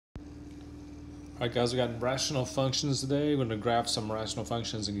Alright guys, we got rational functions today. We're going to graph some rational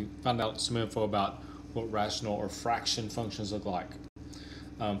functions and find out some info about what rational or fraction functions look like.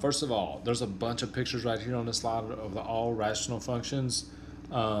 First of all, there's a bunch of pictures right here on this slide of all rational functions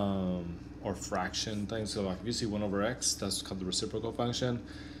or fraction things. So like if you see 1 over x, that's called the reciprocal function.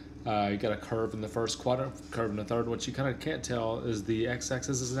 You got a curve in the first quadrant, curve in the third. What you kind of can't tell is the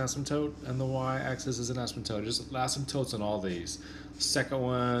x-axis is an asymptote and the y-axis is an asymptote. Just asymptotes in all these. Second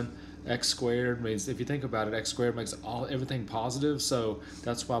one, x squared means, if you think about it, x squared makes everything positive, so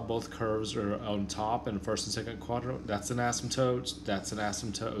that's why both curves are on top in the first and second quadrant. That's an asymptote. That's an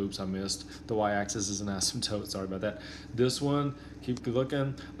asymptote. Oops, I missed. The y-axis is an asymptote. Sorry about that. This one, keep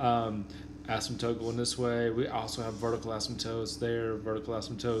looking. Asymptote going this way. We also have vertical asymptotes there, vertical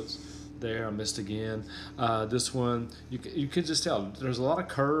asymptotes there. I missed again. This one, you can just tell there's a lot of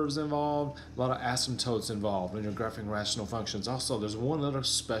curves involved, a lot of asymptotes involved when you're graphing rational functions. Also, there's one other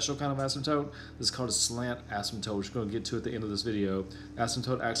special kind of asymptote that's called a slant asymptote, which we're going to get to at the end of this video.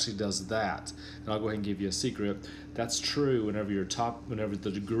 Asymptote actually does that, and I'll go ahead and give you a secret. That's true whenever whenever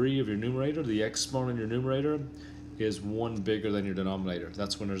the degree of your numerator, the exponent in your numerator, is 1 bigger than your denominator.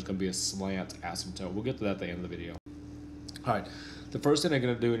 That's when there's going to be a slant asymptote. We'll get to that at the end of the video. All right, the first thing they're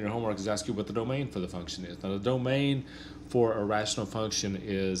going to do in your homework is ask you what the domain for the function is. Now, the domain for a rational function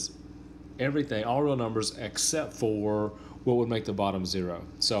is everything, all real numbers, except for what would make the bottom 0.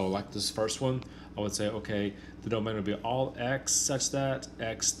 So like this first one, I would say, okay, the domain would be all x such that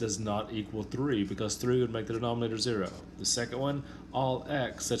x does not equal 3, because 3 would make the denominator 0. The second one, all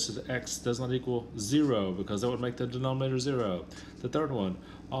x such that x does not equal 0, because that would make the denominator 0. The third one,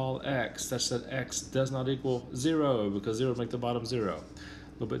 all x such that x does not equal 0, because 0 would make the bottom 0.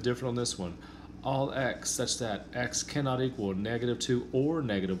 A little bit different on this one. All x such that x cannot equal -2 or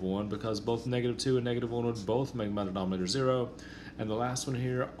 -1, because both -2 and -1 would both make my denominator 0. And the last one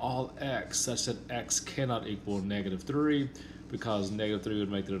here, all x such that x cannot equal -3, because -3 would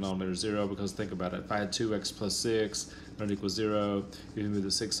make the denominator 0, because think about it, if I had 2x plus 6, that equals 0, you can move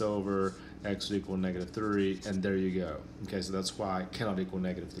the 6 over, x would equal -3, and there you go. Okay, so that's why it cannot equal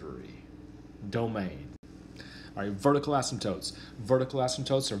 -3. Domain. All right, vertical asymptotes. Vertical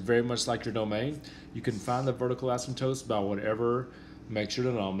asymptotes are very much like your domain. You can find the vertical asymptotes by whatever makes your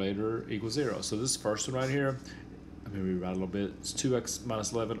denominator equal 0. So this first one right here, I'm going to rewrite a little bit. It's 2x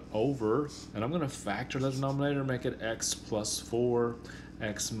minus 11 over, and I'm going to factor the denominator, make it x plus 4,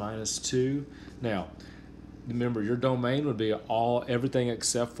 x minus 2. Now, remember, your domain would be everything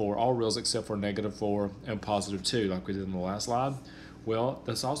except for, all reals except for -4 and +2, like we did in the last slide. Well,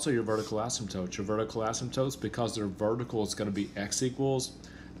 that's also your vertical asymptote. Your vertical asymptotes, because they're vertical, it's going to be x equals,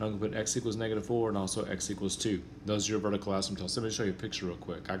 and I'm going to put x equals -4 and also x equals 2. Those are your vertical asymptotes. Let me show you a picture real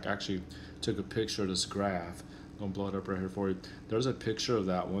quick. I actually took a picture of this graph. I'm going to blow it up right here for you. There's a picture of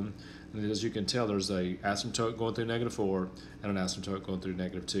that one, and as you can tell, there's a asymptote going through -4 and an asymptote going through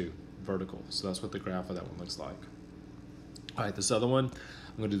 -2, vertical. So that's what the graph of that one looks like. All right, this other one,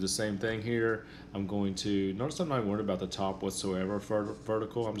 I'm going to do the same thing here. I'm going to, notice I'm not worried about the top whatsoever for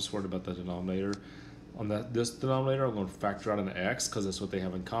vertical. I'm just worried about the denominator. On this denominator, I'm going to factor out an x, because that's what they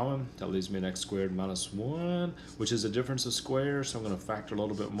have in common. That leaves me an x squared minus 1, which is a difference of squares, so I'm going to factor a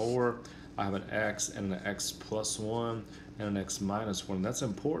little bit more. I have an x and an x plus 1 and an x minus 1. That's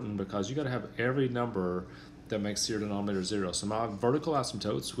important because you got to have every number that makes your denominator 0. So my vertical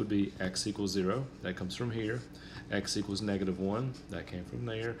asymptotes would be x equals 0, that comes from here, x equals -1, that came from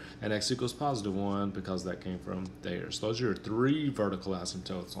there, and x equals +1, because that came from there. So those are your 3 vertical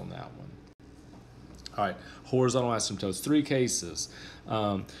asymptotes on that one. All right, horizontal asymptotes, 3 cases.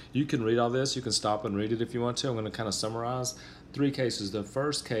 You can read all this, you can stop and read it if you want to. I'm going to kind of summarize 3 cases. The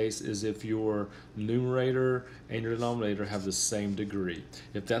first case is if your numerator and your denominator have the same degree.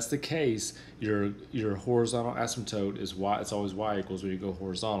 If that's the case, your horizontal asymptote is y. It's always y equals when you go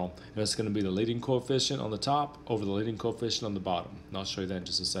horizontal, and it's going to be the leading coefficient on the top over the leading coefficient on the bottom. And I'll show you that in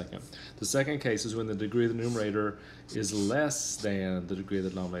just a second. The second case is when the degree of the numerator is less than the degree of the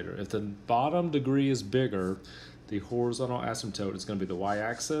denominator. If the bottom degree is bigger, the horizontal asymptote is going to be the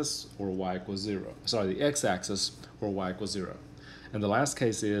y-axis or y equals 0. Sorry, the x-axis or y equals 0. And the last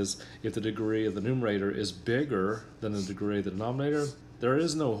case is if the degree of the numerator is bigger than the degree of the denominator, there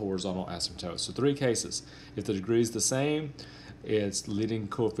is no horizontal asymptote. So 3 cases. If the degree is the same, it's leading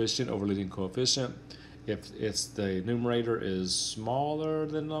coefficient over leading coefficient. If the numerator is smaller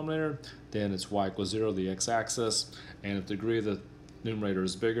than the denominator, then it's y equals 0, the x-axis. And if the degree of the numerator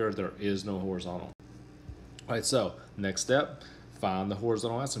is bigger, there is no horizontal. All right, so next step, find the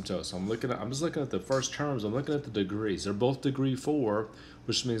horizontal asymptote. So I'm just looking at the first terms. I'm looking at the degrees. They're both degree 4,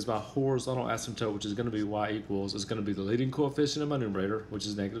 which means my horizontal asymptote, which is going to be y equals, is going to be the leading coefficient of my numerator, which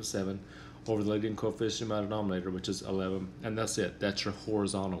is -7, over the leading coefficient of my denominator, which is 11, and that's it. That's your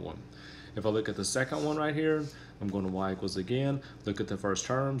horizontal one. If I look at the second one right here, I'm going to y equals again. Look at the first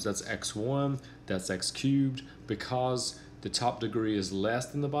terms. That's x1, that's x cubed. Because the top degree is less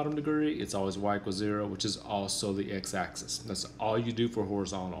than the bottom degree, it's always y equals 0, which is also the x-axis. That's all you do for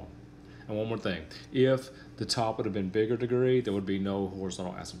horizontal. And one more thing, if the top would have been bigger degree, there would be no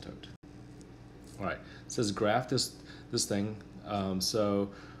horizontal asymptote. All right, it says graph this thing. So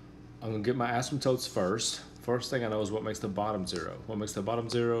I'm gonna get my asymptotes first. First thing I know is what makes the bottom 0. What makes the bottom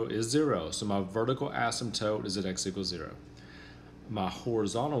 0 is 0. So my vertical asymptote is at x equals 0. My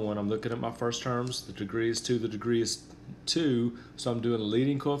horizontal one, I'm looking at my first terms. The degree is 2, the degree is 2. So I'm doing a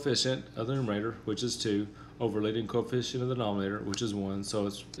leading coefficient of the numerator, which is 2, over leading coefficient of the denominator, which is 1. So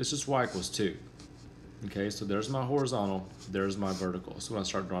it's just y equals 2. Okay, so there's my horizontal, there's my vertical. So when I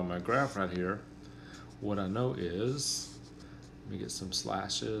start drawing my graph right here, what I know is, let me get some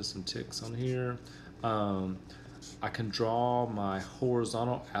slashes, some ticks on here. I can draw my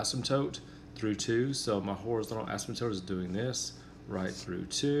horizontal asymptote through 2. So my horizontal asymptote is doing this right through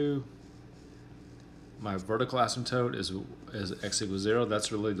 2. My vertical asymptote is x equals 0.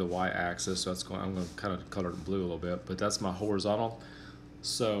 That's really the y-axis. So I'm going to kind of color it in blue a little bit, but that's my horizontal.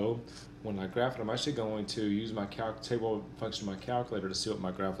 So when I graph it, I'm actually going to use my table function of my calculator to see what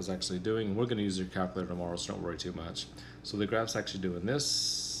my graph is actually doing. And we're going to use your calculator tomorrow, so don't worry too much. So the graph's actually doing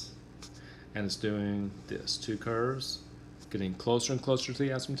this, and it's doing this. 2 curves, getting closer and closer to the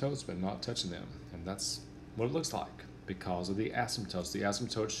asymptotes, but not touching them. And that's what it looks like because of the asymptotes. The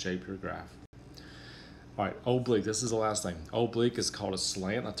asymptotes shape your graph. All right, oblique, this is the last thing. Oblique is called a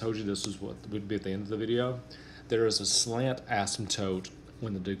slant. I told you this is what would be at the end of the video. There is a slant asymptote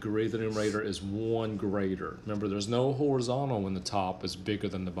when the degree of the numerator is 1 greater. Remember, there's no horizontal when the top is bigger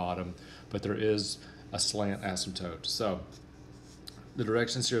than the bottom, but there is a slant asymptote. So the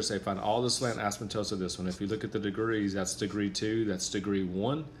directions here say find all the slant asymptotes of this one. If you look at the degrees, that's degree 2, that's degree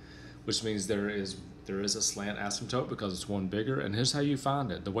 1, which means there is a slant asymptote because it's 1 bigger. And here's how you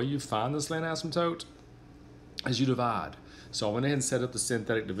find it. The way you find the slant asymptote is you divide. So I went ahead and set up the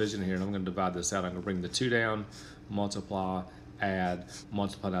synthetic division here, and I'm going to divide this out. I'm going to bring the 2 down, multiply, add,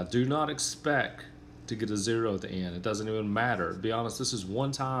 multiply. Now do not expect to get a 0 at the end. It doesn't even matter. To be honest, this is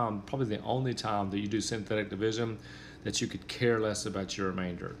one time, probably the only time that you do synthetic division that you could care less about your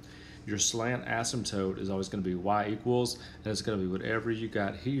remainder. Your slant asymptote is always going to be y equals, and it's going to be whatever you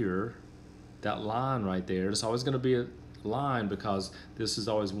got here, that line right there. It's always going to be a line because this is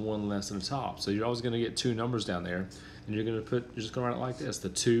always 1 less than the top. So you're always going to get 2 numbers down there, and you're just going to write it like this, the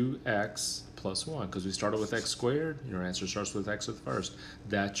 2x plus 1, because we started with x squared. Your answer starts with x at the first.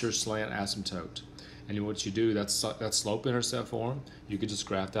 That's your slant asymptote. And what you do, that's slope-intercept form. You could just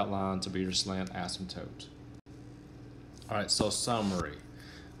graph that line to be your slant asymptote. All right, so summary.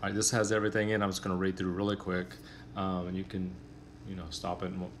 All right, this has everything in. I'm just going to read through really quick, and you can, stop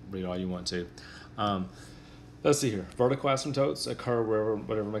it and read all you want to. Let's see here. Vertical asymptotes occur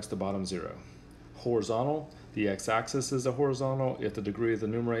whatever makes the bottom 0. Horizontal, the x-axis is a horizontal if the degree of the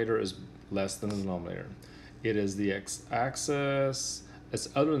numerator is less than the denominator. It is the x-axis. It's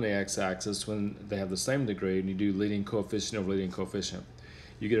other than the x-axis when they have the same degree and you do leading coefficient over leading coefficient.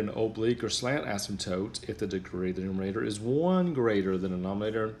 You get an oblique or slant asymptote if the degree of the numerator is 1 greater than the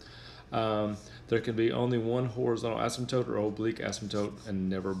denominator. There can be only one horizontal asymptote or oblique asymptote and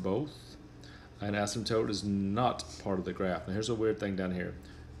never both. An asymptote is not part of the graph. Now here's a weird thing down here.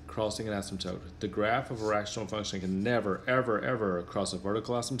 Crossing an asymptote. The graph of a rational function can never, ever, ever cross a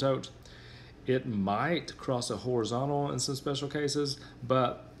vertical asymptote. It might cross a horizontal in some special cases,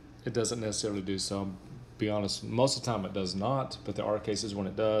 but it doesn't necessarily do so. Be honest, most of the time it does not, but there are cases when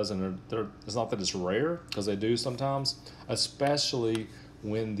it does, and it's not that it's rare, because they do sometimes, especially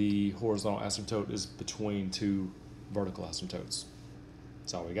when the horizontal asymptote is between 2 vertical asymptotes.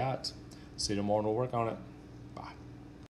 That's all we got. See you tomorrow and we'll work on it.